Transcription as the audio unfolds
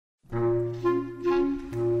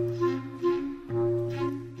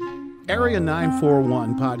Area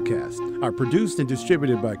 941 podcasts are produced and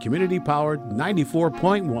distributed by community-powered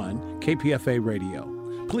 94.1 KPFA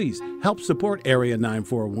Radio. Please help support Area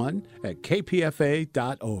 941 at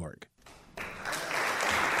kpfa.org.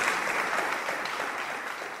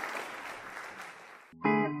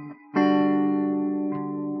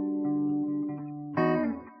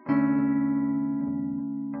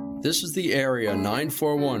 This is the Area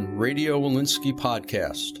 941 Radio Walensky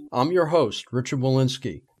podcast. I'm your host, Richard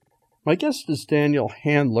Walensky. My guest is Daniel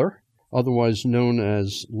Handler, otherwise known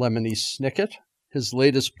as Lemony Snicket. His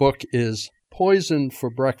latest book is Poison for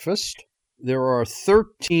Breakfast. There are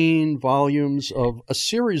 13 volumes of a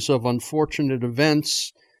series of unfortunate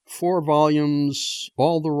events, 4 volumes,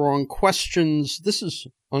 all the wrong questions. This is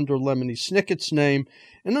under Lemony Snicket's name,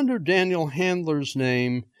 and under Daniel Handler's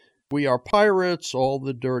name, We Are Pirates, All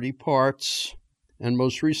the Dirty Parts, and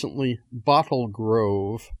most recently, Bottle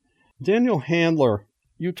Grove. Daniel Handler,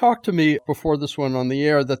 you talked to me before this went on the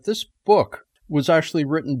air that this book was actually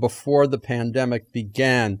written before the pandemic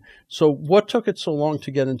began. So what took it so long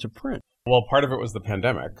to get into print? Well, part of it was the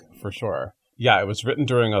pandemic, for sure. Yeah, it was written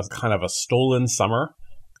during a kind of a stolen summer.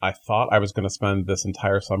 I thought I was going to spend this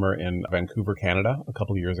entire summer in Vancouver, Canada, a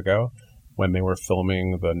couple of years ago, when they were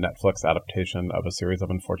filming the Netflix adaptation of a series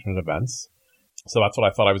of unfortunate events. So that's what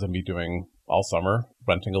I thought I was going to be doing all summer,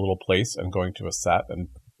 renting a little place and going to a set and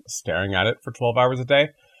staring at it for 12 hours a day.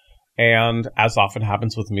 And as often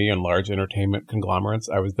happens with me and large entertainment conglomerates,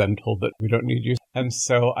 I was then told that we don't need you. And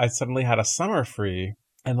so I suddenly had a summer free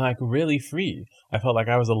and really free. I felt like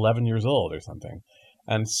I was 11 years old or something.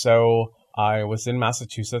 And so I was in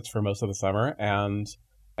Massachusetts for most of the summer, and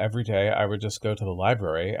every day I would just go to the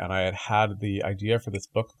library, and I had the idea for this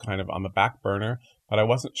book kind of on the back burner, but I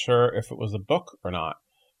wasn't sure if it was a book or not.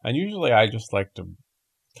 And usually I just like to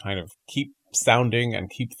kind of keep sounding and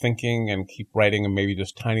keep thinking and keep writing and maybe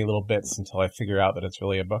just tiny little bits until I figure out that it's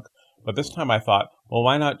really a book. But this time I thought, well,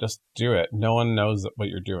 why not just do it? No one knows what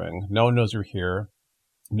you're doing. No one knows you're here.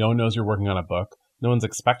 No one knows you're working on a book. No one's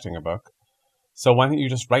expecting a book. So why don't you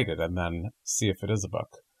just write it and then see if it is a book?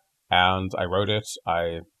 And I wrote it.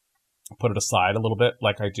 I put it aside a little bit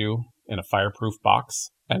like I do in a fireproof box.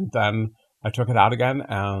 And then I took it out again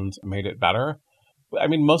and made it better. I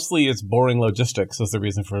mean, mostly it's boring logistics is the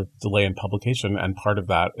reason for delay in publication. And part of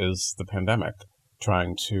that is the pandemic,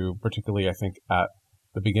 trying to, particularly I think at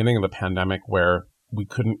the beginning of the pandemic where we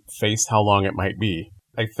couldn't face how long it might be.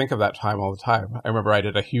 I think of that time all the time. I remember I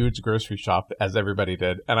did a huge grocery shop, as everybody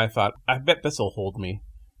did. And I thought, I bet this will hold me.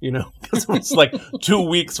 Because it was like 2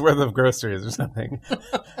 weeks worth of groceries or something.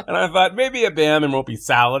 And I thought maybe at the end there won't be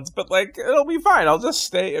salads, but it'll be fine. I'll just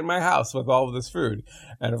stay in my house with all of this food.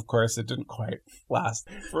 And of course, it didn't quite last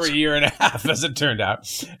for a year and a half, as it turned out.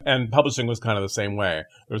 And publishing was kind of the same way.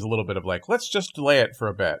 There was a little bit of let's just delay it for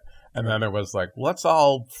a bit. And then there was let's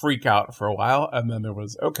all freak out for a while. And then there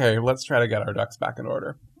was, okay, let's try to get our ducks back in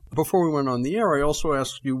order. Before we went on the air, I also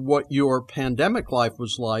asked you what your pandemic life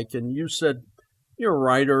was like. And you said, you're a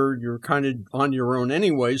writer, you're kind of on your own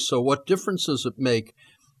anyway, so what difference does it make?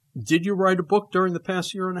 Did you write a book during the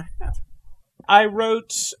past year and a half? I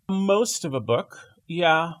wrote most of a book,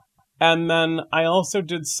 yeah. And then I also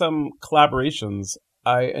did some collaborations.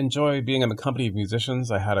 I enjoy being in the company of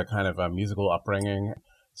musicians. I had a kind of a musical upbringing.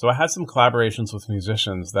 So I had some collaborations with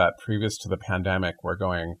musicians that previous to the pandemic were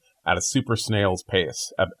going at a super snail's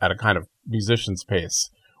pace, at a kind of musician's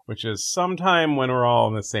pace, which is sometime when we're all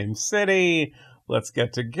in the same city. Let's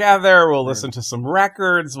get together. We'll listen to some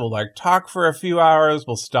records. We'll talk for a few hours.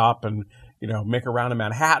 We'll stop and, make a round of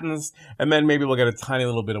Manhattans. And then maybe we'll get a tiny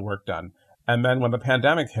little bit of work done. And then when the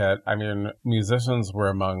pandemic hit, musicians were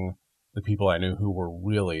among the people I knew who were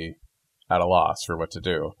really at a loss for what to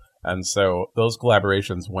do. And so those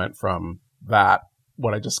collaborations went from that,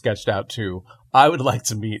 what I just sketched out, to I would like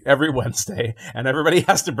to meet every Wednesday and everybody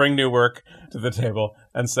has to bring new work to the table.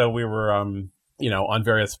 And so we were, on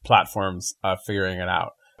various platforms, figuring it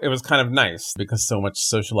out. It was kind of nice because so much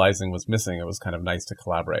socializing was missing. It was kind of nice to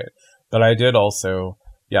collaborate. But I did also,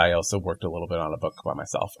 I also worked a little bit on a book by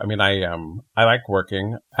myself. I like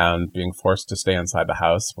working, and being forced to stay inside the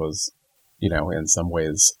house was, in some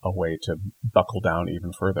ways a way to buckle down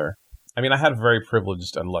even further. I had a very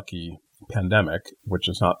privileged and lucky pandemic, which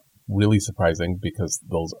is not really surprising because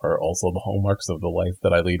those are also the hallmarks of the life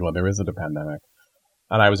that I lead when there isn't a pandemic.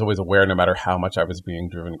 And I was always aware, no matter how much I was being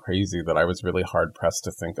driven crazy, that I was really hard-pressed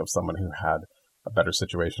to think of someone who had a better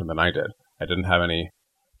situation than I did. I didn't have any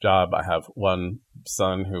job. I have one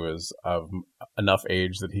son who is of enough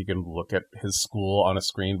age that he can look at his school on a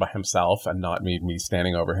screen by himself and not need me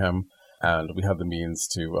standing over him. And we have the means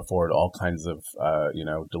to afford all kinds of,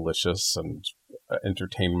 delicious and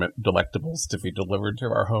entertainment delectables to be delivered to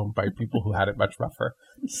our home by people who had it much rougher.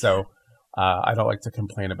 So I don't like to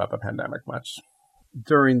complain about the pandemic much.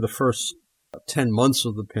 During the first 10 months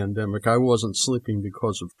of the pandemic, I wasn't sleeping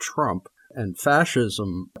because of Trump and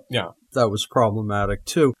fascism. Yeah. That was problematic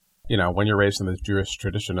too. You know, when you're raised in this Jewish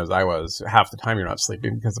tradition as I was, half the time you're not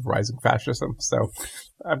sleeping because of rising fascism. So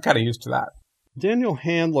I'm kind of used to that. Daniel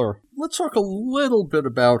Handler, let's talk a little bit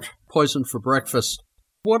about Poison for Breakfast.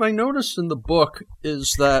 What I noticed in the book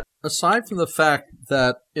is that aside from the fact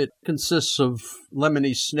that it consists of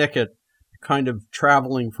Lemony Snicket kind of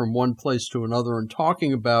traveling from one place to another and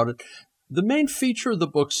talking about it, the main feature of the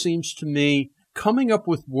book seems to me coming up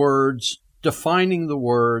with words, defining the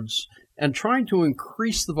words, and trying to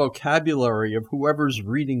increase the vocabulary of whoever's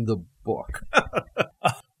reading the book.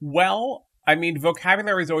 Well, I mean,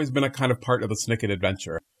 vocabulary has always been a kind of part of the Snicket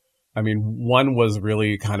adventure. I mean, one was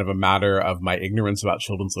really kind of a matter of my ignorance about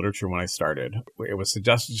children's literature when I started. It was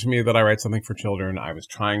suggested to me that I write something for children. I was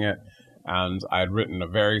trying it, and I had written a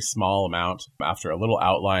very small amount after a little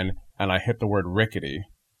outline, and I hit the word rickety.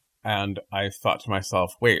 And I thought to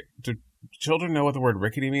myself, wait, do children know what the word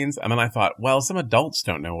rickety means? And then I thought, well, some adults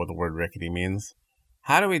don't know what the word rickety means.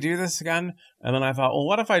 How do we do this again? And then I thought, well,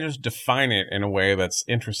 what if I just define it in a way that's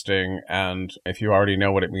interesting? And if you already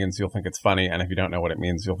know what it means, you'll think it's funny. And if you don't know what it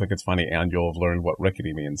means, you'll think it's funny and you'll have learned what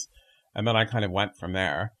rickety means. And then I kind of went from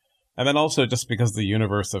there. And then also just because the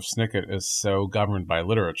universe of Snicket is so governed by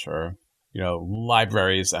literature, you know,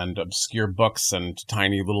 libraries and obscure books and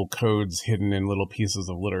tiny little codes hidden in little pieces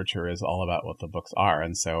of literature is all about what the books are.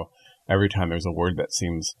 And so every time there's a word that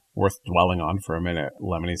seems worth dwelling on for a minute,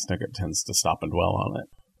 Lemony Snicket tends to stop and dwell on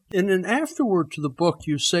it. In an afterword to the book,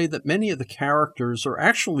 you say that many of the characters are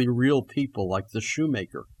actually real people, like the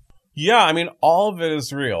shoemaker. Yeah, I mean, all of it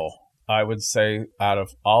is real. I would say out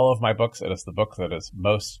of all of my books, it is the book that is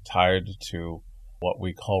most tied to what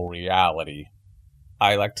we call reality.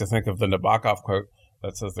 I like to think of the Nabokov quote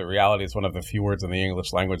that says that reality is one of the few words in the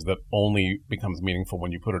English language that only becomes meaningful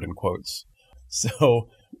when you put it in quotes. So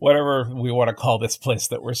whatever we want to call this place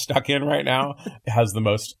that we're stuck in right now has the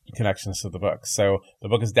most connections to the book. So the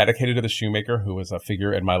book is dedicated to the shoemaker, who was a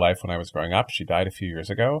figure in my life when I was growing up. She died a few years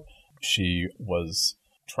ago. She was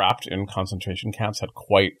trapped in concentration camps, had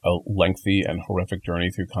quite a lengthy and horrific journey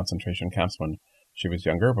through concentration camps when she was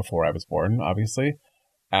younger, before I was born, obviously.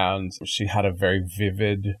 And she had a very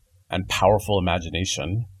vivid and powerful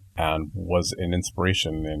imagination and was an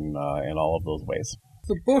inspiration in all of those ways.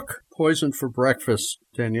 The book, Poison for Breakfast,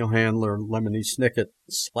 Daniel Handler, Lemony Snicket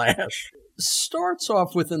 / starts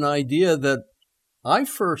off with an idea that I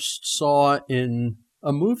first saw in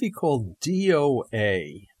a movie called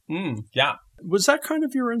DOA. Yeah. Was that kind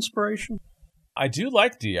of your inspiration? I do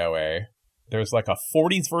like DOA. There's like a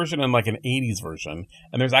 40s version and like an 80s version.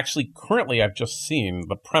 And there's actually, currently, I've just seen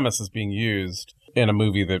the premise is being used in a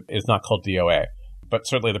movie that is not called DOA, but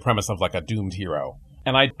certainly the premise of like a doomed hero.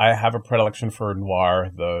 And I have a predilection for noir.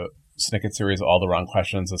 The Snicket series, All the Wrong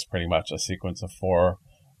Questions, is pretty much a sequence of 4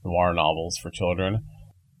 noir novels for children.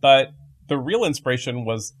 But the real inspiration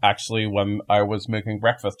was actually when I was making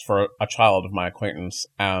breakfast for a child of my acquaintance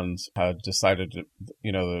and had decided to,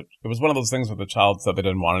 you know, it was one of those things where the child said they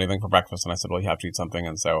didn't want anything for breakfast. And I said, well, you have to eat something.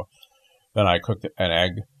 And so then I cooked an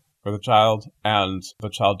egg for the child, and the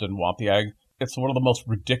child didn't want the egg. It's one of the most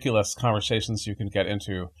ridiculous conversations you can get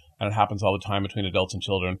into, and it happens all the time between adults and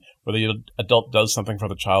children, where the adult does something for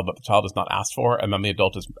the child that the child has not asked for, and then the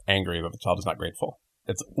adult is angry that the child is not grateful.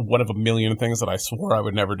 It's one of a million things that I swore I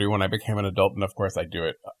would never do when I became an adult, and of course I do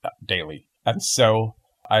it daily. And so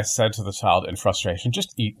I said to the child in frustration,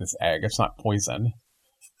 just eat this egg, it's not poison.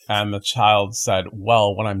 And the child said,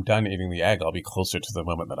 well, when I'm done eating the egg, I'll be closer to the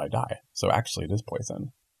moment that I die. So actually it is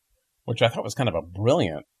poison, which I thought was kind of a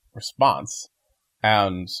brilliant response,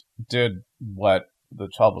 and did what the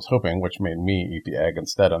child was hoping, which made me eat the egg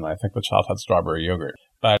instead. And I think the child had strawberry yogurt.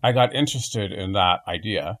 But I got interested in that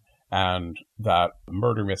idea, and that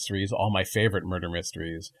murder mysteries, all my favorite murder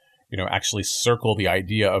mysteries, you know, actually circle the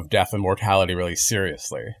idea of death and mortality really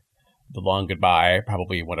seriously. The Long Goodbye,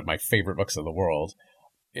 probably one of my favorite books in the world.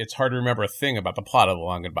 It's hard to remember a thing about the plot of The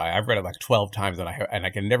Long Goodbye. I've read it like 12 times, and I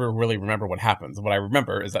can never really remember what happens. What I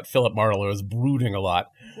remember is that Philip Marlowe is brooding a lot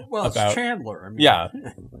about it's Chandler. I mean. Yeah,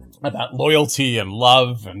 about loyalty and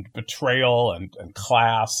love and betrayal and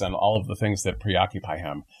class and all of the things that preoccupy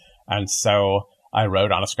him. And so I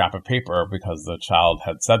wrote on a scrap of paper, because the child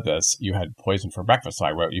had said this, you had poison for breakfast. So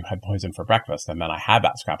I wrote, you had poison for breakfast. And then I had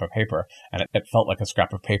that scrap of paper, and it felt like a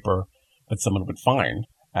scrap of paper that someone would find.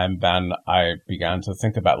 And then I began to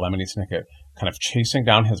think about Lemony Snicket kind of chasing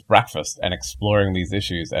down his breakfast and exploring these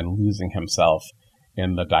issues and losing himself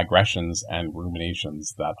in the digressions and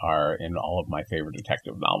ruminations that are in all of my favorite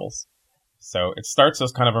detective novels. So it starts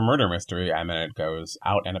as kind of a murder mystery, and then it goes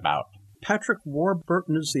out and about. Patrick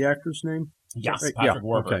Warburton is the actor's name? Yes, Right? Patrick Yeah,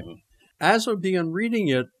 Warburton. okay. As I began reading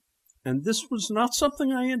it, and this was not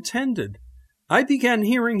something I intended, I began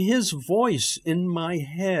hearing his voice in my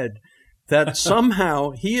head, that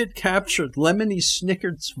somehow he had captured Lemony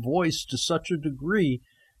Snicket's voice to such a degree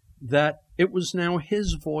that it was now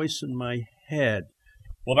his voice in my head.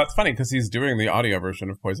 Well, that's funny because he's doing the audio version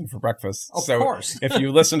of Poison for Breakfast. Of course. If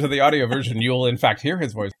you listen to the audio version, you'll in fact hear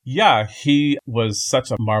his voice. Yeah, he was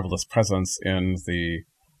such a marvelous presence in the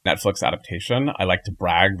Netflix adaptation. I like to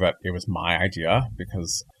brag that it was my idea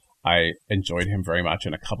because I enjoyed him very much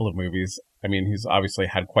in a couple of movies. I mean, he's obviously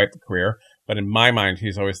had quite the career, but in my mind,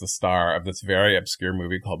 he's always the star of this very obscure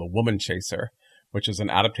movie called The Woman Chaser, which is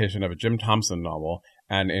an adaptation of a Jim Thompson novel.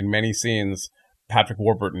 And in many scenes, Patrick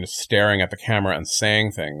Warburton is staring at the camera and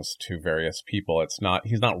saying things to various people.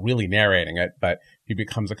 He's not really narrating it, but he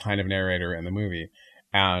becomes a kind of narrator in the movie.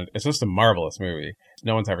 And it's just a marvelous movie.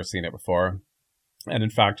 No one's ever seen it before. And in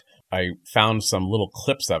fact, I found some little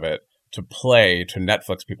clips of it to play to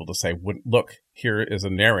Netflix people to say, look, here is a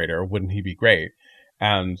narrator. Wouldn't he be great?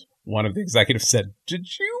 And one of the executives said,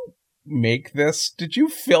 did you make this? Did you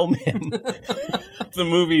film him? The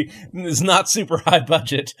movie is not super high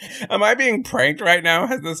budget. Am I being pranked right now?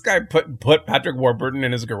 Has this guy put Patrick Warburton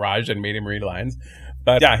in his garage and made him read lines?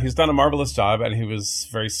 But yeah, he's done a marvelous job, and he was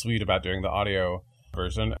very sweet about doing the audio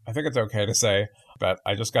version. I think it's okay to say that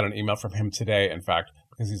I just got an email from him today, in fact,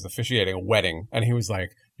 because he's officiating a wedding. And he was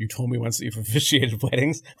like, you told me once that you've officiated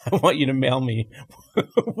weddings. I want you to mail me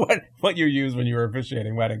what you use when you were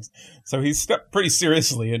officiating weddings. So he stepped pretty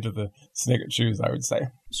seriously into the Snicket shoes, I would say.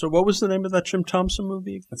 So what was the name of that Jim Thompson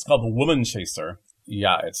movie? It's called The Woman Chaser.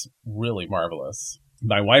 Yeah, it's really marvelous.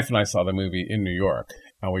 My wife and I saw the movie in New York,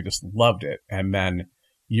 and we just loved it. And then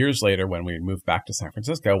years later, when we moved back to San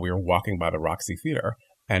Francisco, we were walking by the Roxy Theater,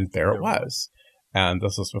 and there it was. And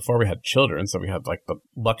this was before we had children, so we had like the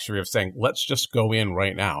luxury of saying, let's just go in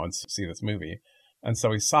right now and see this movie. And so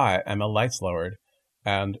we saw it, and the lights lowered,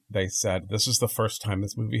 and they said, this is the first time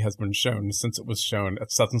this movie has been shown since it was shown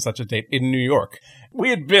at such and such a date in New York. We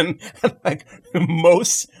had been at like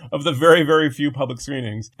most of the very, very few public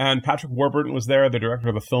screenings. And Patrick Warburton was there, the director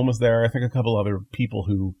of the film was there, I think a couple other people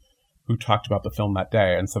who talked about the film that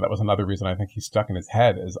day. And so that was another reason I think he stuck in his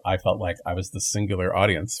head, is I felt like I was the singular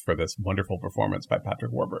audience for this wonderful performance by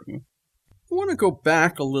Patrick Warburton. I want to go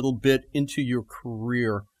back a little bit into your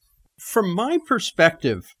career. From my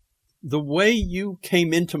perspective, the way you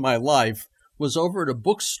came into my life was over at a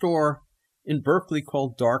bookstore in Berkeley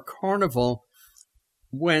called Dark Carnival,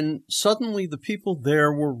 when suddenly the people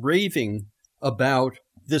there were raving about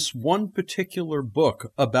this one particular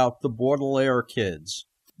book about the Baudelaire kids.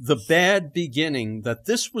 The Bad Beginning, that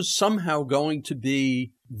this was somehow going to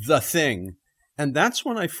be the thing. And that's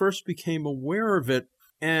when I first became aware of it.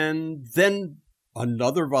 And then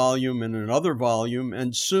another volume and another volume,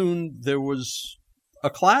 and soon there was a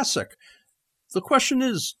classic. The question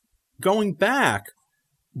is, going back,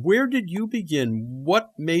 where did you begin? What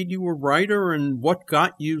made you a writer and what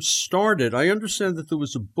got you started? I understand that there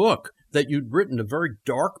was a book that you'd written, a very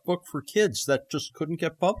dark book for kids that just couldn't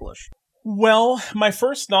get published. Well, my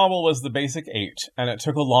first novel was The Basic Eight, and it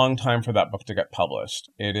took a long time for that book to get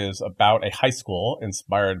published. It is about a high school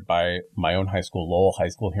inspired by my own high school, Lowell High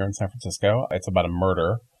School here in San Francisco. It's about a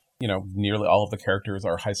murder. You know, nearly all of the characters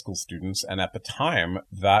are high school students, and at the time,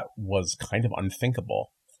 that was kind of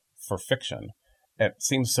unthinkable for fiction. It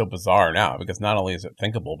seems so bizarre now, because not only is it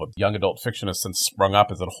thinkable, but young adult fiction has since sprung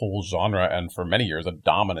up as a whole genre, and for many years, a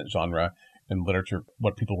dominant genre in literature,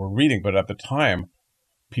 what people were reading. But at the time,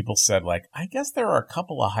 people said, like, I guess there are a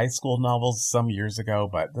couple of high school novels some years ago,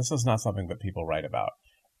 but this is not something that people write about.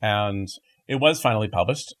 And it was finally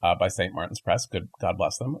published by St. Martin's Press. God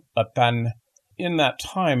bless them. But then in that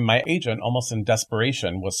time, my agent, almost in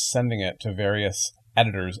desperation, was sending it to various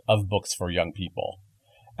editors of books for young people.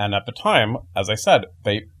 And at the time, as I said,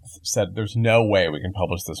 they said, there's no way we can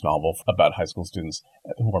publish this novel about high school students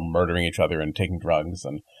who are murdering each other and taking drugs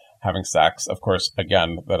and having sex. Of course,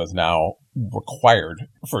 again, that is now required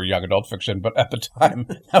for young adult fiction, but at the time,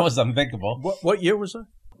 that was unthinkable. What year was that?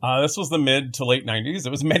 This was the mid to late 90s.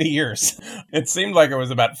 It was many years. It seemed like it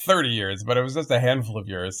was about 30 years, but it was just a handful of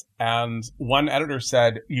years. And one editor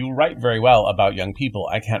said, you write very well about young people.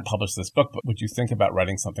 I can't publish this book, but would you think about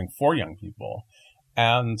writing something for young people?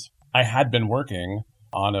 And I had been working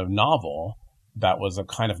on a novel that was a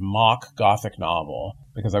kind of mock Gothic novel,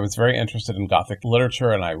 because I was very interested in Gothic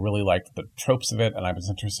literature and I really liked the tropes of it, and I was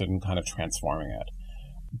interested in kind of transforming it.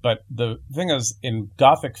 But the thing is, in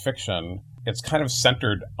Gothic fiction, it's kind of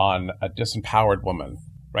centered on a disempowered woman,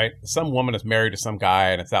 right? Some woman is married to some guy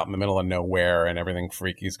and it's out in the middle of nowhere and everything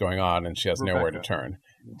freaky is going on and she has nowhere to turn.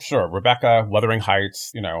 Sure, Rebecca, Wuthering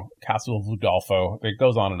Heights, Castle of Udolpho, it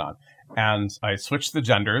goes on and on. And I switched the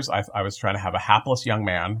genders. I was trying to have a hapless young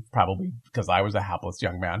man, probably because I was a hapless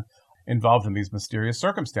young man, involved in these mysterious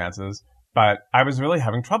circumstances. But I was really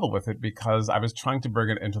having trouble with it because I was trying to bring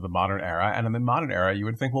it into the modern era. And in the modern era, you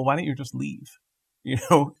would think, well, why don't you just leave?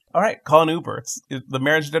 All right, call an Uber. The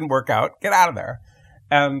marriage didn't work out. Get out of there.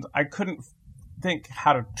 And I couldn't think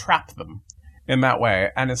how to trap them in that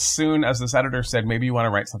way. And as soon as this editor said, maybe you want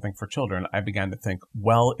to write something for children, I began to think,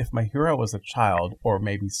 well, if my hero was a child, or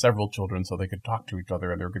maybe several children so they could talk to each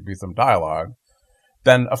other and there could be some dialogue,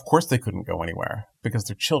 then of course they couldn't go anywhere because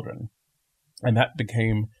they're children. And that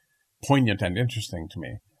became poignant and interesting to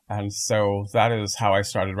me. And so that is how I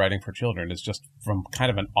started writing for children, is just from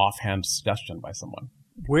kind of an offhand suggestion by someone.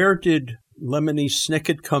 Where did Lemony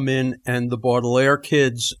Snicket come in and the Baudelaire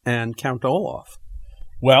kids and Count Olaf?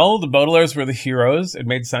 Well, the Baudelaires were the heroes. It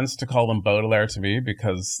made sense to call them Baudelaire to me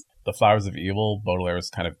because The Flowers of Evil, Baudelaire's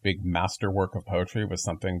kind of big masterwork of poetry, was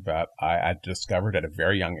something that I had discovered at a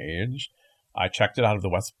very young age. I checked it out of the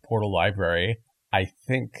West Portal Library. I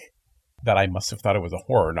think that I must have thought it was a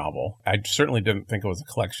horror novel. I certainly didn't think it was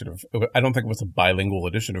a collection of, I don't think it was a bilingual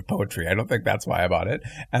edition of poetry. I don't think that's why I bought it.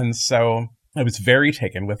 And so I was very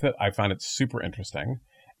taken with it. I found it super interesting.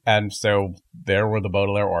 And so there were the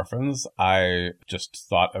Baudelaire orphans. I just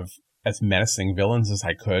thought of as menacing villains as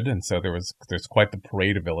I could. And so there's quite the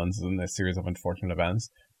parade of villains in this series of unfortunate events.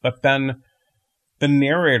 But then the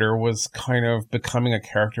narrator was kind of becoming a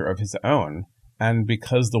character of his own. And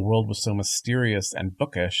because the world was so mysterious and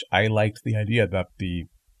bookish, I liked the idea that the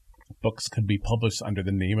books could be published under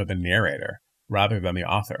the name of the narrator rather than the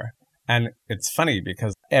author. And it's funny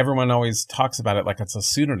because everyone always talks about it like it's a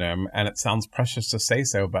pseudonym, and it sounds precious to say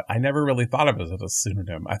so, but I never really thought of it as a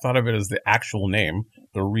pseudonym. I thought of it as the actual name,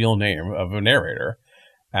 the real name of a narrator.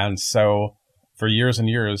 And so for years and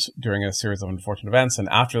years during a series of unfortunate events, and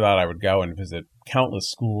after that I would go and visit countless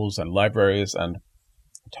schools and libraries and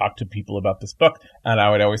talk to people about this book, and I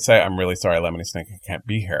would always say, I'm really sorry, Lemony Snicket can't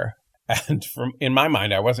be here. And in my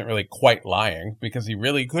mind, I wasn't really quite lying because he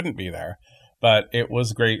really couldn't be there. But it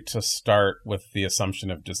was great to start with the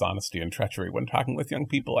assumption of dishonesty and treachery when talking with young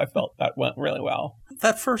people. I felt that went really well.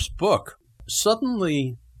 That first book,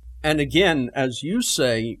 suddenly, and again, as you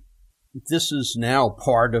say, this is now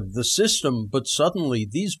part of the system, but suddenly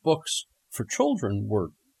these books for children were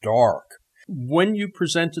dark. When you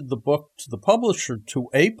presented the book to the publisher, to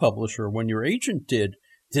a publisher, when your agent did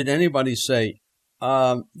anybody say,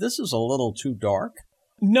 this is a little too dark?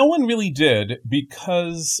 No one really did,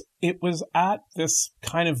 because it was at this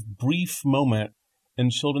kind of brief moment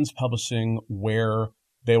in children's publishing where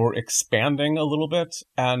they were expanding a little bit,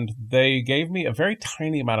 and they gave me a very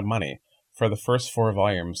tiny amount of money for the first 4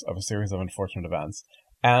 volumes of a series of unfortunate events.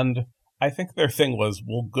 And I think their thing was,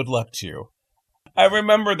 well, good luck to you. I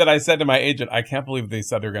remember that I said to my agent, I can't believe they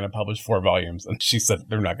said they're going to publish 4 volumes. And she said,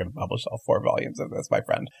 they're not going to publish all 4 volumes of this, my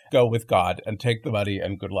friend. Go with God and take the money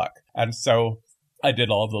and good luck. And so I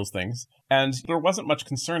did all of those things. And there wasn't much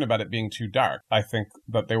concern about it being too dark. I think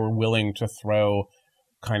that they were willing to throw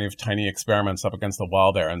kind of tiny experiments up against the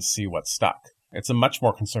wall there and see what stuck. It's a much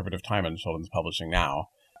more conservative time in children's publishing now.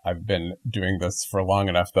 I've been doing this for long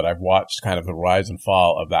enough that I've watched kind of the rise and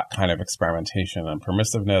fall of that kind of experimentation and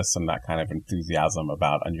permissiveness and that kind of enthusiasm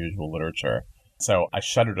about unusual literature. So I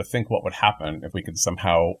shudder to think what would happen if we could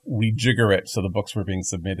somehow rejigger it so the books were being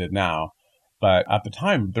submitted now. But at the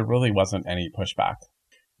time, there really wasn't any pushback.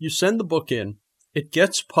 You send the book in, it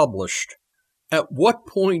gets published. At what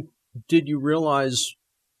point did you realize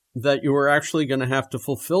that you were actually going to have to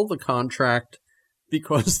fulfill the contract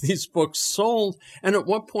because these books sold? And at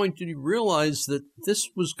what point did you realize that this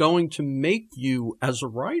was going to make you as a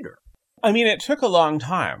writer? I mean, it took a long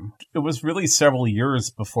time. It was really several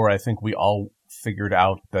years before I think we all figured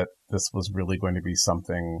out that this was really going to be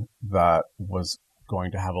something that was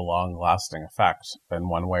going to have a long-lasting effect in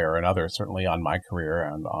one way or another, certainly on my career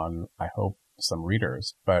and on, I hope, some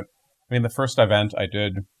readers. But I mean, the first event I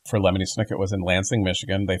did for Lemony Snicket was in Lansing,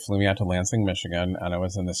 Michigan. They flew me out to Lansing, Michigan, and I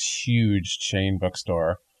was in this huge chain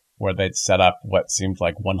bookstore where they'd set up what seemed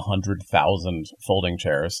like 100,000 folding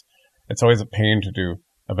chairs. It's always a pain to do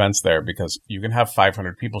events there because you can have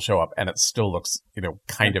 500 people show up and it still looks,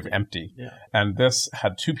 kind of empty. Yeah. And this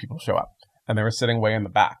had 2 people show up. And they were sitting way in the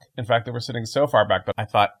back. In fact, they were sitting so far back that I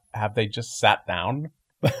thought, have they just sat down?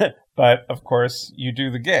 But of course, you do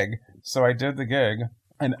the gig. So I did the gig.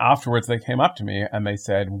 And afterwards, they came up to me and they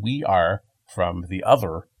said, we are from the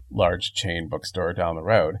other large chain bookstore down the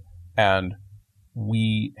road. And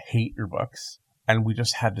we hate your books. And we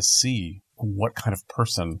just had to see what kind of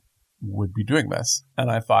person would be doing this. And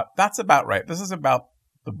I thought, that's about right. This is about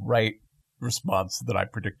the right response that I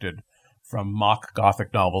predicted from mock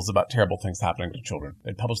Gothic novels about terrible things happening to children.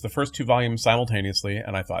 They published the first 2 volumes simultaneously,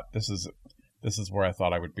 and I thought, this is where I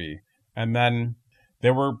thought I would be. And then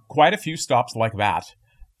there were quite a few stops like that.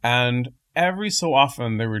 And every so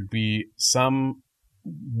often there would be some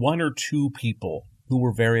 1 or 2 people who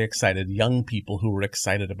were very excited, young people who were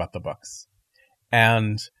excited about the books.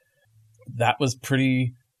 And that was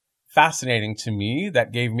pretty fascinating to me.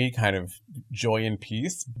 That gave me kind of joy and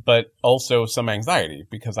peace, but also some anxiety,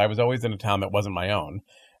 because I was always in a town that wasn't my own.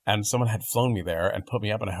 And someone had flown me there and put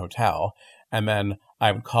me up in a hotel. And then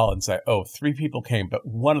I would call and say, 3 people came, but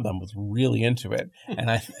one of them was really into it. And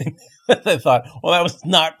I think I thought, well, that was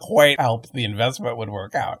not quite how the investment would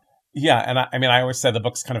work out. Yeah. And I always said the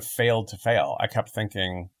books kind of failed to fail. I kept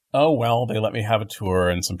thinking, oh, well, they let me have a tour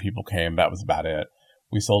and some people came. That was about it.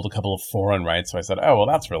 We sold a couple of foreign rights. So I said, oh, well,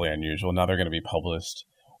 that's really unusual. Now they're going to be published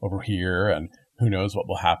over here and who knows what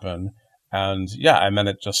will happen. And yeah, and then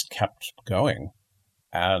it just kept going.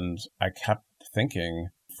 And I kept thinking,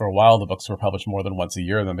 for a while, the books were published more than once a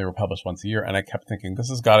year, and then they were published once a year. And I kept thinking, this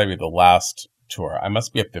has got to be the last tour. I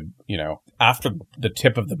must be at the, after the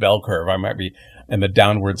tip of the bell curve, I might be in the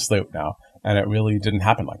downward slope now. And it really didn't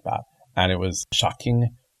happen like that. And it was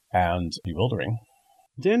shocking and bewildering.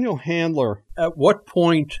 Daniel Handler, at what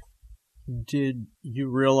point did you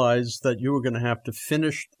realize that you were going to have to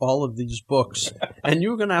finish all of these books and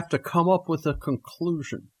you were going to have to come up with a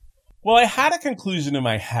conclusion? Well, I had a conclusion in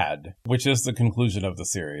my head, which is the conclusion of the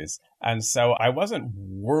series. And so I wasn't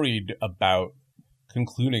worried about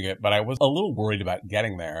concluding it, but I was a little worried about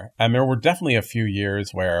getting there. And there were definitely a few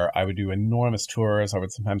years where I would do enormous tours. I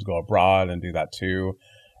would sometimes go abroad and do that too.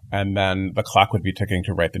 And then the clock would be ticking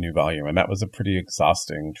to write the new volume. And that was a pretty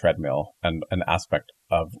exhausting treadmill and an aspect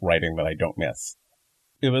of writing that I don't miss.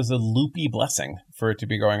 It was a loopy blessing for it to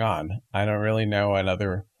be going on. I don't really know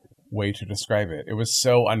another way to describe it. It was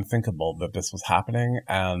so unthinkable that this was happening,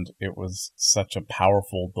 and it was such a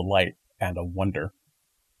powerful delight and a wonder.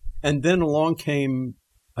 And then along came,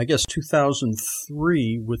 I guess,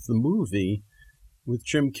 2003 with the movie with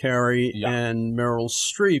Jim Carrey and Meryl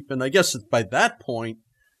Streep. And I guess by that point,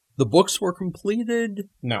 the books were completed?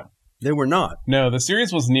 No. They were not. No, the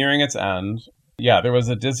series was nearing its end. Yeah, there was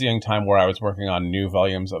a dizzying time where I was working on new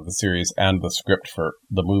volumes of the series and the script for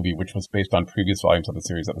the movie, which was based on previous volumes of the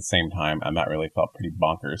series at the same time, and that really felt pretty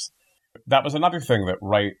bonkers. That was another thing that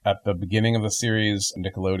right at the beginning of the series,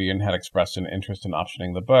 Nickelodeon had expressed an interest in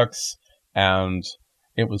optioning the books, and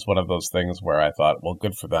it was one of those things where I thought, well,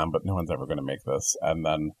 good for them, but no one's ever going to make this. And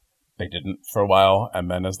then they didn't for a while, and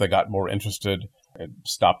then as they got more interested, it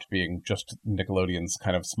stopped being just Nickelodeon's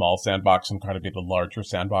kind of small sandbox and kind of be the larger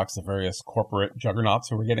sandbox of various corporate juggernauts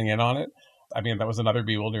who were getting in on it. I mean, that was another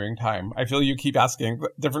bewildering time. I feel you keep asking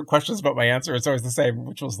different questions, but my answer is always the same,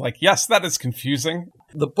 which was like, yes, that is confusing.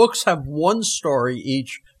 The books have one story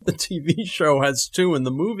each. The TV show has 2, and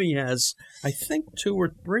the movie has, I think, 2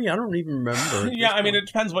 or 3. I don't even remember. Yeah, I mean, it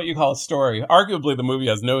depends what you call a story. Arguably, the movie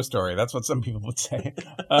has no story. That's what some people would say.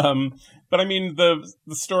 But I mean, the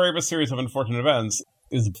story of a series of unfortunate events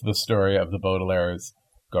is the story of the Baudelaires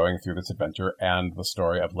going through this adventure and the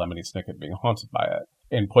story of Lemony Snicket being haunted by it.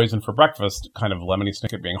 In Poison for Breakfast, kind of Lemony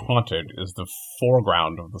Snicket being haunted is the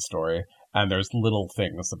foreground of the story, and there's little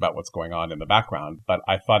things about what's going on in the background. But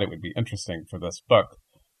I thought it would be interesting for this book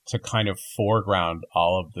to kind of foreground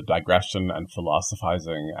all of the digression and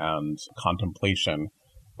philosophizing and contemplation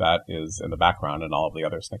that is in the background in all of the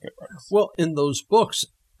other Snicket books. Well, in those books,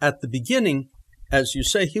 at the beginning, as you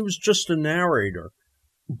say, he was just a narrator.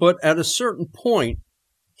 But at a certain point,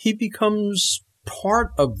 he becomes part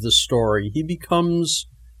of the story. He becomes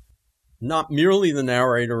not merely the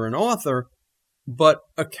narrator and author, but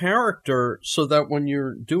a character, so that when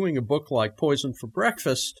you're doing a book like Poison for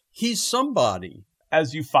Breakfast, he's somebody.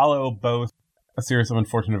 As you follow both A Series of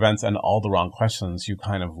Unfortunate Events and All the Wrong Questions, you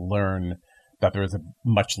kind of learn that there is a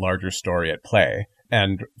much larger story at play.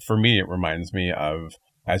 And for me, it reminds me of,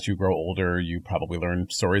 as you grow older, you probably learn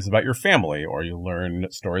stories about your family, or you learn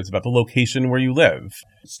stories about the location where you live.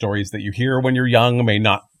 Stories that you hear when you're young may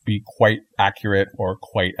not be quite accurate or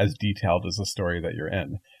quite as detailed as the story that you're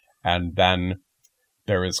in. And then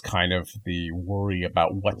there is kind of the worry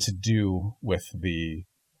about what to do with the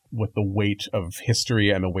weight of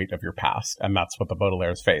history and the weight of your past. And that's what the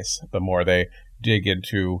Baudelaires face. The more they dig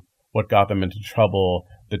into what got them into trouble,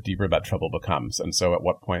 the deeper that trouble becomes. And so at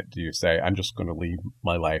what point do you say, I'm just going to leave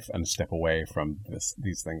my life and step away from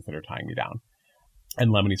these things that are tying me down?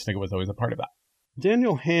 And Lemony Snicket was always a part of that.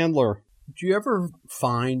 Daniel Handler, do you ever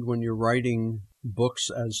find when you're writing books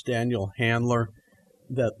as Daniel Handler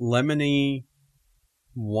that Lemony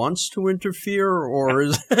wants to interfere, or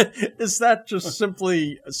is that just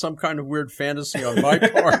simply some kind of weird fantasy on my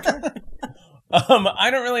part? I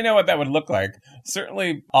don't really know what that would look like.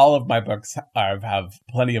 Certainly, all of my books have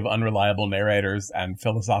plenty of unreliable narrators and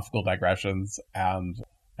philosophical digressions and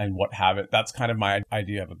what have it. That's kind of my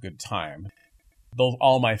idea of a good time. Those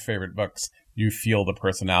all my favorite books, you feel the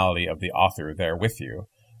personality of the author there with you,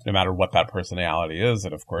 no matter what that personality is.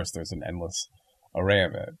 And of course, there's an endless array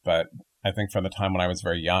of it. But I think from the time when I was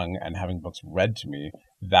very young and having books read to me,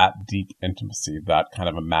 that deep intimacy, that kind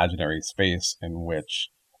of imaginary space in which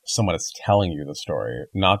someone is telling you the story,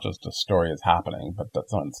 not just a story is happening, but that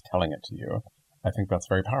someone's telling it to you, I think that's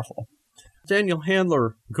very powerful. Daniel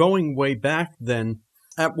Handler, going way back then,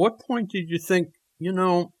 at what point did you think,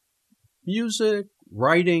 music,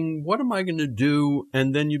 writing, what am I going to do?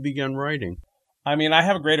 And then you began writing. I mean, I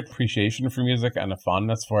have a great appreciation for music and a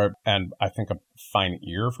fondness for it, and I think a fine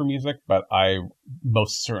ear for music, but I'm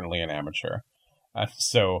most certainly an amateur.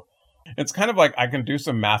 So it's kind of like I can do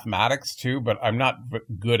some mathematics too, but I'm not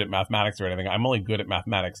good at mathematics or anything. I'm only good at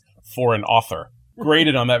mathematics for an author.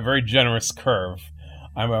 Graded on that very generous curve,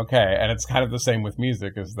 I'm okay. And it's kind of the same with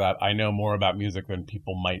music, is that I know more about music than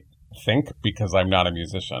people might think because I'm not a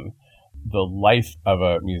musician. The life of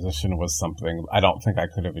a musician was something I don't think I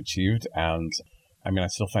could have achieved, and I mean, I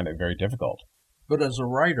still find it very difficult. But as a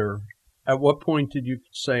writer, at what point did you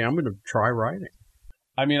say, I'm going to try writing?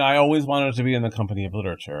 I mean, I always wanted to be in the company of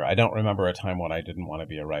literature. I don't remember a time when I didn't want to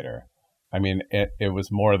be a writer. I mean, it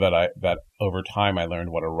was more that over time I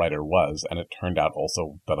learned what a writer was, and it turned out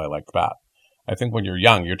also that I liked that. I think when you're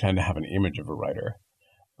young, you tend to have an image of a writer.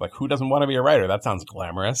 Like, who doesn't want to be a writer? That sounds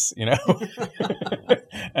glamorous,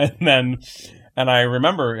 And I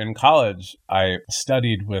remember in college, I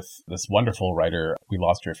studied with this wonderful writer. We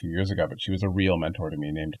lost her a few years ago, but she was a real mentor to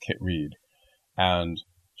me, named Kit Reed. And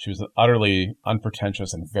she was an utterly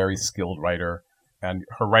unpretentious and very skilled writer. And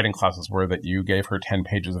her writing classes were that you gave her 10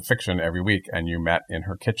 pages of fiction every week, and you met in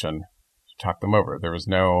her kitchen to talk them over. There was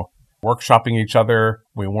no workshopping each other.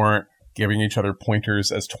 We weren't giving each other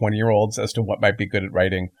pointers as 20-year-olds as to what might be good at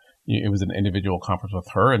writing. It was an individual conference with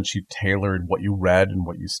her, and she tailored what you read and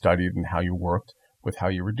what you studied and how you worked with how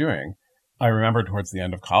you were doing. I remember towards the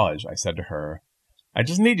end of college, I said to her, I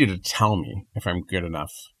just need you to tell me if I'm good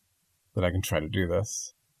enough that I can try to do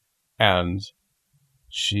this. And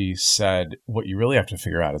she said, what you really have to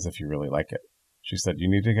figure out is if you really like it. She said, you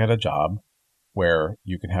need to get a job where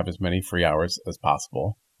you can have as many free hours as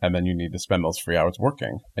possible. And then you need to spend those free hours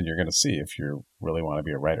working, and you're going to see if you really want to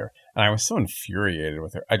be a writer. And I was so infuriated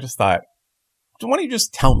with her. I just thought, why don't you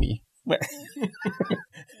just tell me?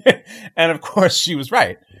 And of course, she was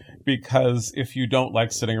right, because if you don't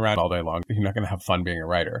like sitting around all day long, you're not going to have fun being a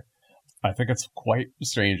writer. I think it's quite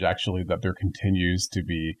strange, actually, that there continues to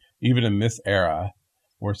be, even in this era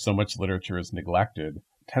where so much literature is neglected,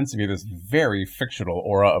 tends to be this very fictional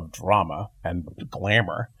aura of drama and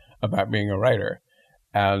glamour about being a writer.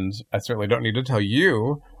 And I certainly don't need to tell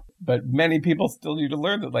you, but many people still need to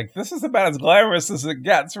learn that, like, this is about as glamorous as it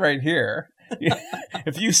gets right here.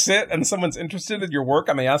 If you sit and someone's interested in your work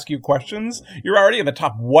and they ask you questions, you're already in the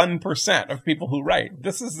top 1% of people who write.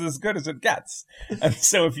 This is as good as it gets. And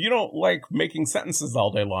so if you don't like making sentences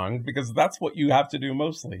all day long, because that's what you have to do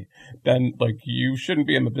mostly, then, like, you shouldn't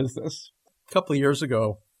be in the business. A couple of years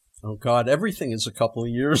ago, oh, God, everything is a couple of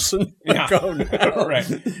years ago now. Right.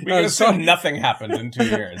 We can assume nothing happened in 2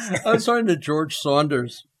 years. I was talking to George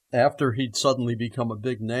Saunders after he'd suddenly become a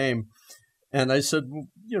big name. And I said,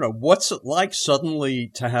 what's it like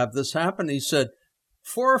suddenly to have this happen? He said,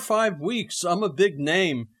 4 or 5 weeks, I'm a big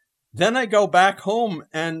name. Then I go back home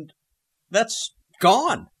and that's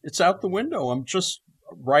gone. It's out the window. I'm just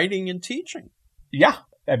writing and teaching. Yeah.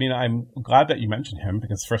 I mean, I'm glad that you mentioned him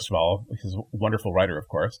because, first of all, he's a wonderful writer, of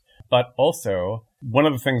course. But also, one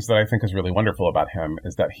of the things that I think is really wonderful about him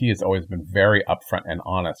is that he has always been very upfront and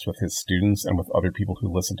honest with his students and with other people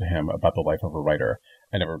who listen to him about the life of a writer.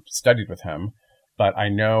 I never studied with him, but I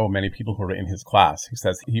know many people who are in his class. He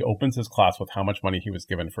says he opens his class with how much money he was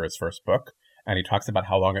given for his first book, and he talks about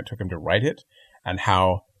how long it took him to write it and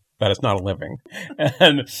how that it's not a living.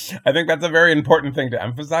 And I think that's a very important thing to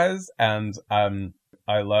emphasize. And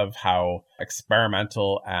I love how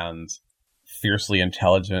experimental and fiercely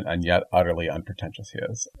intelligent and yet utterly unpretentious he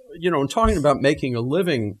is. In talking about making a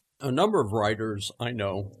living, a number of writers I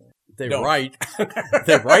know, They No. write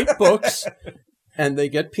they write books, and they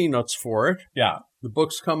get peanuts for it. Yeah. The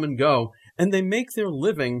books come and go, and they make their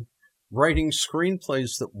living writing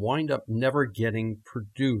screenplays that wind up never getting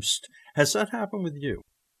produced. Has that happened with you?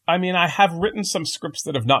 I mean, I have written some scripts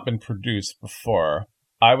that have not been produced before.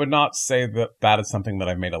 I would not say that that is something that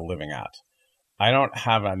I've made a living at. I don't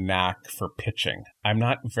have a knack for pitching. I'm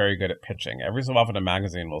not very good at pitching. Every so often a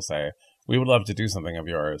magazine will say, we would love to do something of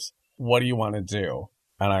yours. What do you want to do?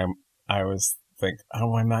 And I always think,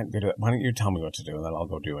 oh, I'm not good at it. Why don't you tell me what to do and then I'll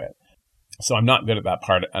go do it. So I'm not good at that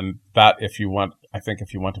part. And that if you want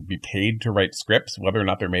to be paid to write scripts, whether or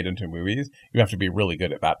not they're made into movies, you have to be really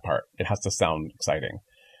good at that part. It has to sound exciting.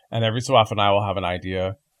 And every so often I will have an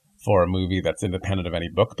idea for a movie that's independent of any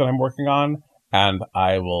book that I'm working on, and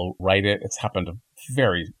I will write it. It's happened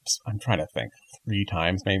I'm trying to think, 3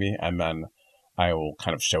 times maybe, and then I will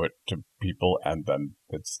kind of show it to people, and then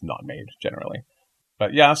it's not made generally.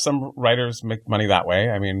 But yeah, some writers make money that way.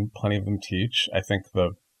 I mean, plenty of them teach. I think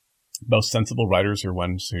the most sensible writers are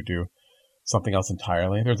ones who do something else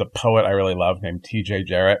entirely. There's a poet I really love named T.J.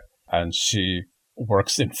 Jarrett, and she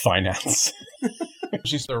works in finance.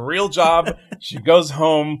 She's a real job. She goes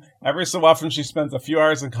home. Every so often she spends a few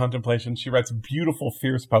hours in contemplation. She writes beautiful,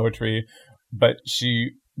 fierce poetry, but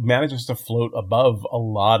she manages to float above a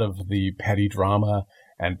lot of the petty drama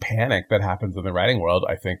and panic that happens in the writing world,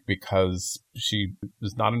 I think, because she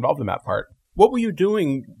is not involved in that part. What were you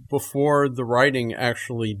doing before the writing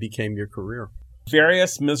actually became your career?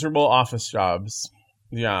 Various miserable office jobs.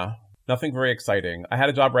 Yeah. Nothing very exciting. I had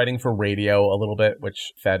a job writing for radio a little bit,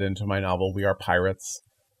 which fed into my novel, We Are Pirates.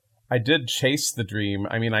 I did chase the dream.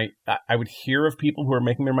 I mean, I would hear of people who were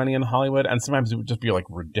making their money in Hollywood, and sometimes it would just be like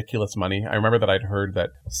ridiculous money. I remember that I'd heard that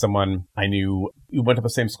someone I knew who went to the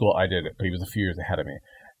same school I did, but he was a few years ahead of me.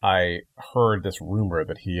 I heard this rumor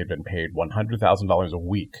that he had been paid $100,000 a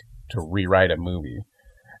week to rewrite a movie,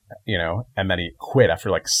 you know, and then he quit after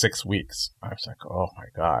like 6 weeks. I was like, oh my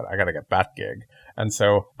God, I got to get that gig. And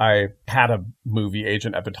so I had a movie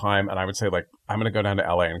agent at the time, and I would say, like, I'm going to go down to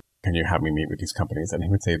LA and can you have me meet with these companies? And he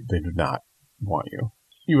would say, they do not want you.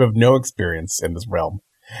 You have no experience in this realm,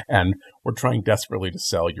 and we're trying desperately to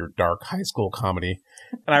sell your dark high school comedy.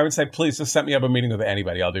 And I would say, please just set me up a meeting with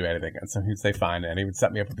anybody. I'll do anything. And so he'd say, fine. And he would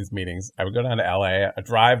set me up with these meetings. I would go down to LA, I'd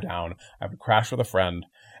drive down, I would crash with a friend,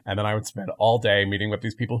 and then I would spend all day meeting with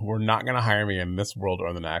these people who were not going to hire me in this world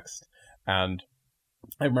or the next. And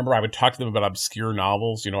I remember I would talk to them about obscure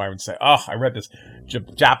novels. You know, I would say, oh, I read this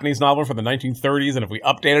Japanese novel from the 1930s, and if we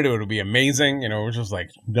updated it, it would be amazing. You know, it was just like,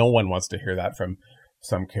 no one wants to hear that from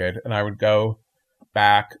some kid. And I would go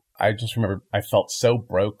back. I just remember I felt so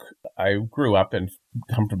broke. I grew up in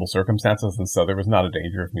comfortable circumstances, and so there was not a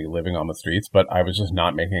danger of me living on the streets, but I was just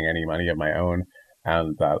not making any money of my own.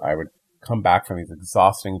 And that I would come back from these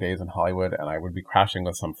exhausting days in Hollywood, and I would be crashing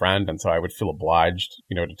with some friend, and so I would feel obliged,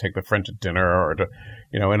 you know, to take the friend to dinner or to,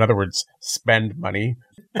 you know, in other words, spend money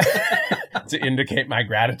to indicate my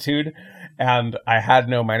gratitude. And I had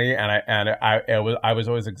no money, and I was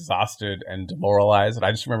always exhausted and demoralized. And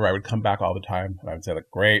I just remember I would come back all the time, and I would say, like,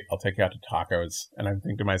 great, I'll take you out to tacos. And I would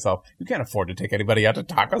think to myself, you can't afford to take anybody out to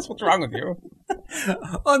tacos. What's wrong with you?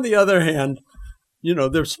 On the other hand, you know,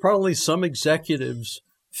 there's probably some executives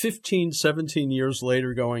 15, 17 years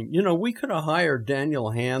later going, you know, we could have hired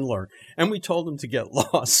Daniel Handler and we told him to get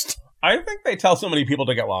lost. I think they tell so many people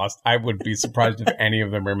to get lost. I would be surprised if any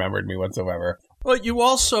of them remembered me whatsoever. But you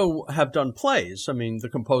also have done plays. I mean, The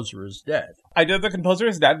Composer is Dead. I did The Composer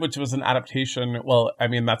is Dead, which was an adaptation. Well, I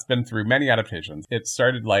mean, that's been through many adaptations. It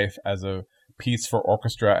started life as a piece for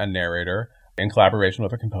orchestra and narrator in collaboration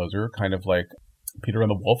with a composer, kind of like Peter and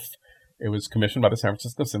the Wolf. It was commissioned by the San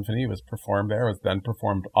Francisco Symphony. It was performed there. It was then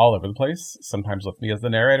performed all over the place, sometimes with me as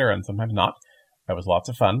the narrator and sometimes not. It was lots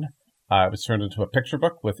of fun. It was turned into a picture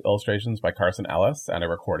book with illustrations by Carson Ellis and a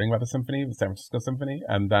recording by the symphony, the San Francisco Symphony.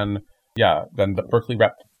 And then the Berkeley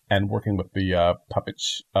rep and working with the puppet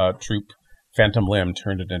troupe Phantom Limb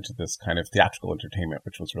turned it into this kind of theatrical entertainment,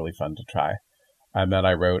 which was really fun to try. And then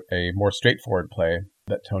I wrote a more straightforward play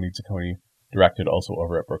that Tony Ciccone directed also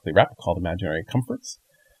over at Berkeley Rep called Imaginary Comforts.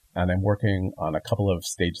 And I'm working on a couple of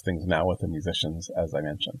stage things now with the musicians, as I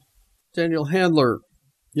mentioned. Daniel Handler,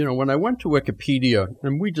 you know, when I went to Wikipedia,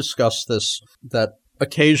 and we discussed this, that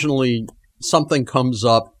occasionally something comes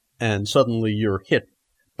up and suddenly you're hit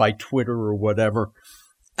by Twitter or whatever.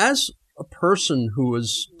 As a person who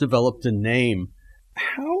has developed a name,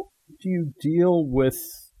 how do you deal with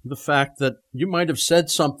the fact that you might have said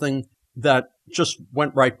something that just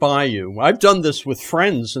went right by you? I've done this with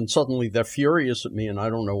friends, and suddenly they're furious at me, and I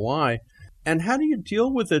don't know why. And how do you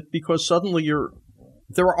deal with it? Because suddenly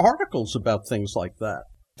there are articles about things like that.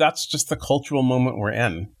 That's just the cultural moment we're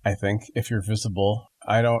in, I think, if you're visible.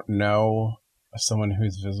 I don't know someone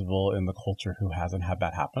who's visible in the culture who hasn't had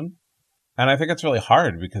that happen. And I think it's really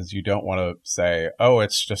hard because you don't want to say, oh,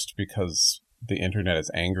 it's just because the internet is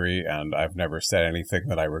angry and I've never said anything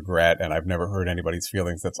that I regret and I've never hurt anybody's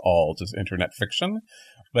feelings. That's all just internet fiction.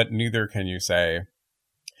 But neither can you say,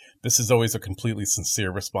 this is always a completely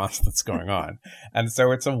sincere response that's going on. And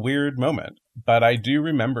so it's a weird moment. But I do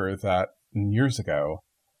remember that years ago,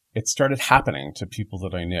 it started happening to people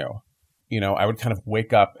that I knew. You know, I would kind of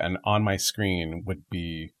wake up and on my screen would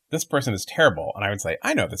be, this person is terrible. And I would say,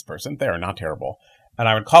 I know this person. They are not terrible. And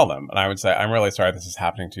I would call them and I would say, I'm really sorry this is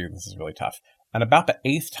happening to you. This is really tough. And about the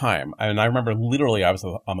 8th time, and I remember literally I was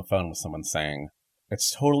on the phone with someone saying,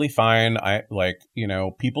 it's totally fine.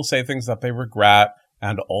 People say things that they regret.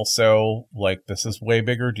 And also, this is way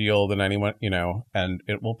bigger deal than anyone, and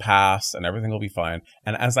it will pass and everything will be fine.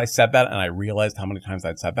 And as I said that, and I realized how many times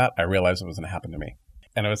I'd said that, I realized it was going to happen to me.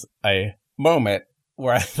 And it was a moment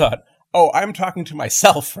where I thought, oh, I'm talking to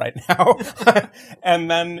myself right now. And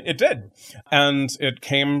then it did. And it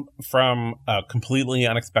came from a completely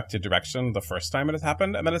unexpected direction the first time it has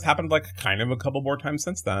happened. And then it's happened kind of a couple more times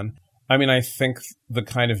since then. I mean, I think the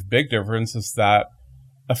kind of big difference is that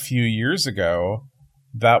a few years ago,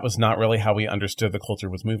 that was not really how we understood the culture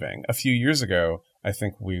was moving. A few years ago, I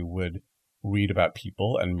think we would read about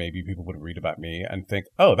people and maybe people would read about me and think,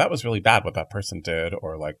 oh, that was really bad what that person did,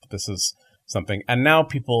 or this is something. And now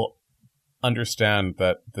people understand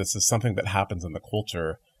that this is something that happens in the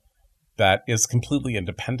culture that is completely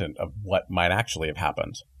independent of what might actually have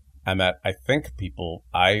happened. And that I think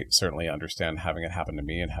I certainly understand having it happen to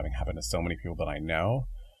me and having happened to so many people that I know,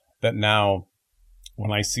 that now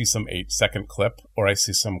when I see some 8-second clip or I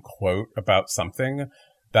see some quote about something,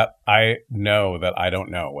 that I know that I don't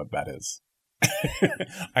know what that is.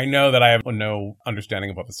 I know that I have no understanding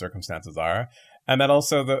of what the circumstances are. And that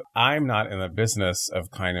also that I'm not in the business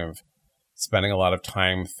of kind of spending a lot of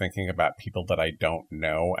time thinking about people that I don't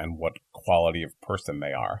know and what quality of person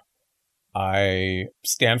they are. I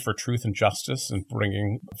stand for truth and justice and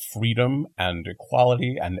bringing freedom and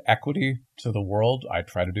equality and equity to the world. I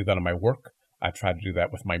try to do that in my work. I try to do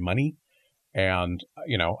that with my money. And,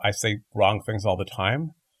 I say wrong things all the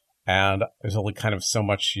time. And there's only kind of so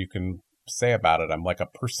much you can say about it. I'm like a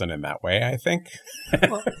person in that way, I think.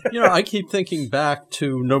 Well, I keep thinking back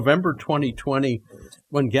to November 2020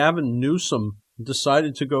 when Gavin Newsom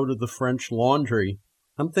decided to go to the French Laundry.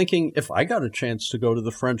 I'm thinking if I got a chance to go to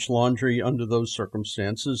the French Laundry under those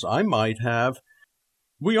circumstances, I might have.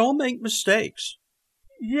 We all make mistakes.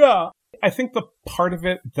 Yeah. I think the part of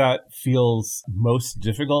it that feels most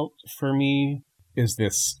difficult for me is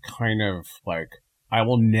this kind of I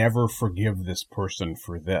will never forgive this person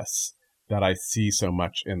for this that I see so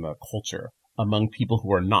much in the culture among people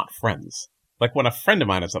who are not friends. When a friend of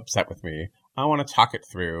mine is upset with me, I want to talk it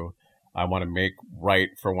through. I want to make right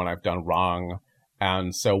for when I've done wrong.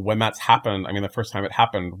 And so when that's happened, the first time it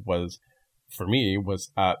happened was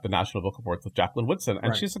at the National Book Awards with Jacqueline Woodson.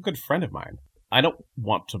 And she's a good friend of mine. I don't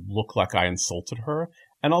want to look like I insulted her.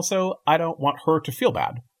 And also, I don't want her to feel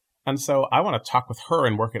bad. And so I want to talk with her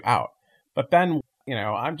and work it out. But then,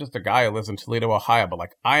 I'm just a guy who lives in Toledo, Ohio, but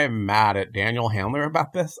I am mad at Daniel Handler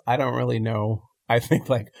about this. I don't really know. I think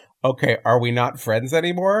okay, are we not friends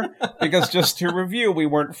anymore? Because just to review, we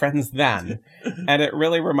weren't friends then. And it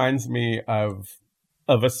really reminds me of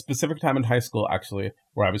a specific time in high school, actually,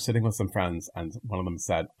 where I was sitting with some friends and one of them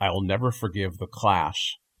said, I will never forgive The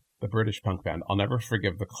Clash, the British punk band. I'll never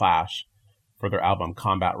forgive The Clash for their album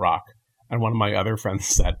Combat Rock. And one of my other friends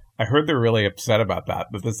said, I heard they're really upset about that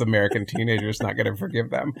this American teenager is not going to forgive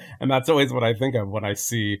them. And that's always what I think of when I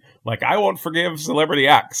see, I won't forgive Celebrity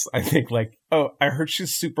X. I think oh, I heard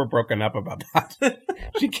she's super broken up about that.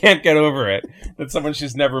 She can't get over it. That someone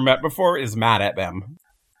she's never met before is mad at them.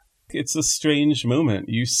 It's a strange moment.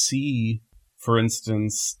 You see, for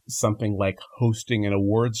instance, something like hosting an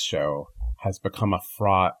awards show has become a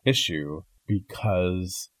fraught issue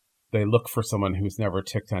because they look for someone who's never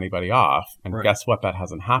ticked anybody off. And guess what? That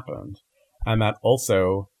hasn't happened. And that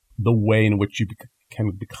also the way in which you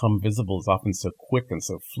can become visible is often so quick and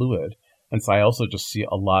so fluid. And so I also just see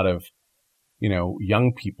a lot of,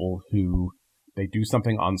 young people who they do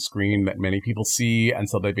something on screen that many people see. And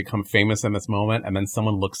so they become famous in this moment. And then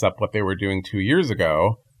someone looks up what they were doing 2 years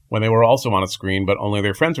ago when they were also on a screen, but only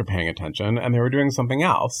their friends were paying attention and they were doing something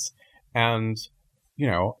else. And,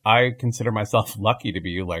 I consider myself lucky to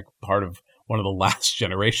be part of one of the last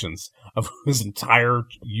generations of whose entire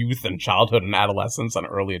youth and childhood and adolescence and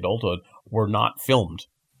early adulthood were not filmed,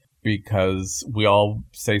 because we all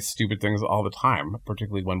say stupid things all the time,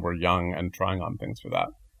 particularly when we're young and trying on things for that.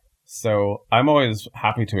 So I'm always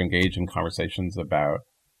happy to engage in conversations about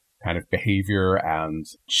kind of behavior and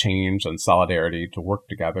change and solidarity, to work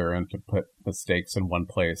together and to put the stakes in one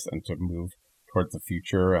place and to move towards the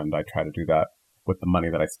future. And I try to do that with the money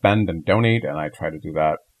that I spend and donate, and I try to do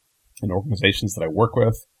that in organizations that I work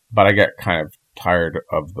with. But I get kind of tired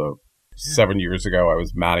of the 7 years ago, I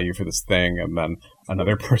was mad at you for this thing, and then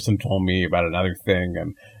another person told me about another thing,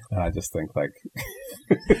 and I just think, like,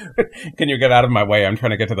 can you get out of my way? I'm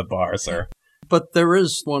trying to get to the bar, sir. But there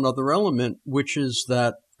is one other element, which is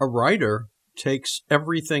that a writer takes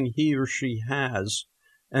everything he or she has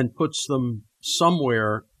and puts them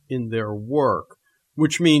somewhere in their work,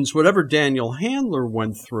 which means whatever Daniel Handler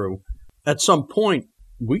went through, at some point,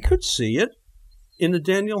 we could see it in the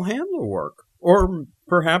Daniel Handler work. Or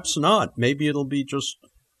perhaps not. Maybe it'll be just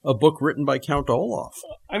a book written by Count Olaf.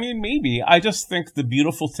 I mean, maybe. I just think the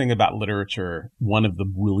beautiful thing about literature, one of the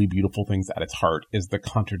really beautiful things at its heart, is the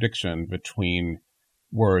contradiction between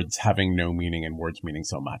words having no meaning and words meaning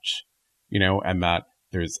so much. And that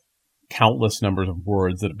there's countless numbers of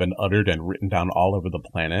words that have been uttered and written down all over the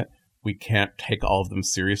planet. We can't take all of them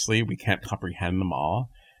seriously. We can't comprehend them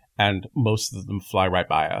all. And most of them fly right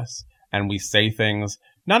by us. And we say things,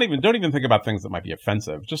 don't even think about things that might be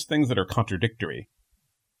offensive, just things that are contradictory.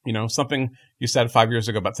 Something you said 5 years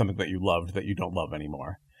ago about something that you loved that you don't love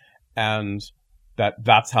anymore. And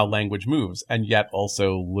that's how language moves. And yet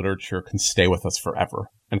also literature can stay with us forever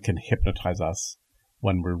and can hypnotize us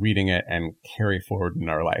when we're reading it and carry forward in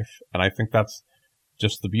our life. And I think that's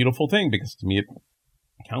just the beautiful thing, because to me it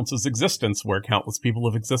counts as existence, where countless people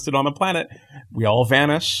have existed on the planet. We all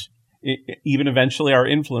vanish. Even eventually our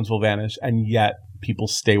influence will vanish, and yet people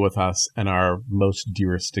stay with us, and our most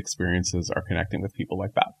dearest experiences are connecting with people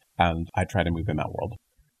like that. And I try to move in that world.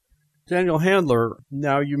 Daniel Handler,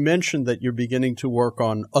 now you mentioned that you're beginning to work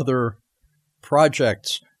on other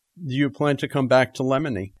projects. Do you plan to come back to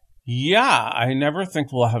Lemony? Yeah, I never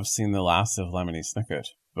think we'll have seen the last of Lemony Snicket.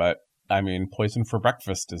 But, I mean, Poison for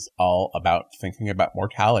Breakfast is all about thinking about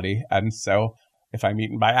mortality. And so if I'm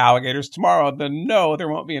eaten by alligators tomorrow, then no, there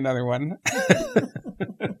won't be another one.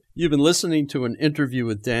 You've been listening to an interview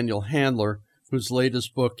with Daniel Handler, whose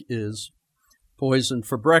latest book is Poison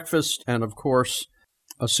for Breakfast. And, of course,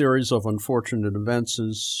 A Series of Unfortunate Events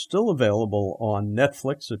is still available on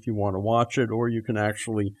Netflix if you want to watch it, or you can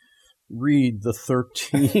actually read the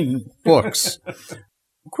 13 books.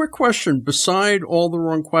 Quick question. Beside All the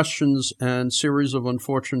Wrong Questions and Series of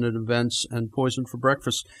Unfortunate Events and Poison for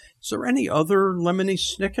Breakfast, is there any other Lemony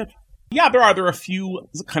Snicket? Yeah, there are. There are a few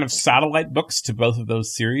kind of satellite books to both of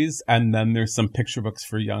those series, and then there's some picture books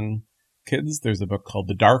for young kids. There's a book called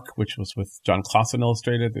The Dark, which was with John Clausen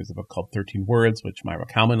illustrated. There's a book called 13 Words, which Myra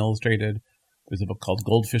Kalman illustrated. There's a book called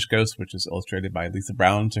Goldfish Ghost, which is illustrated by Lisa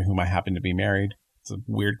Brown, to whom I happen to be married. It's a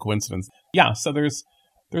weird coincidence. Yeah, so there's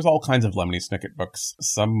all kinds of Lemony Snicket books,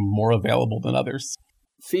 some more available than others.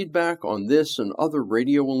 Feedback on this and other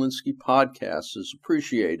Radio Walensky podcasts is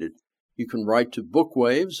appreciated. You can write to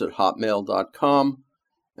bookwaves@hotmail.com,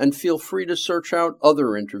 and feel free to search out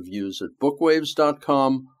other interviews at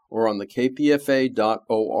bookwaves.com or on the kpfa.org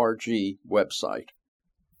website.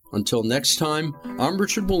 Until next time, I'm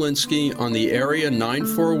Richard Walensky on the Area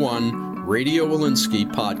 941 Radio Walensky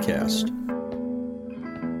podcast.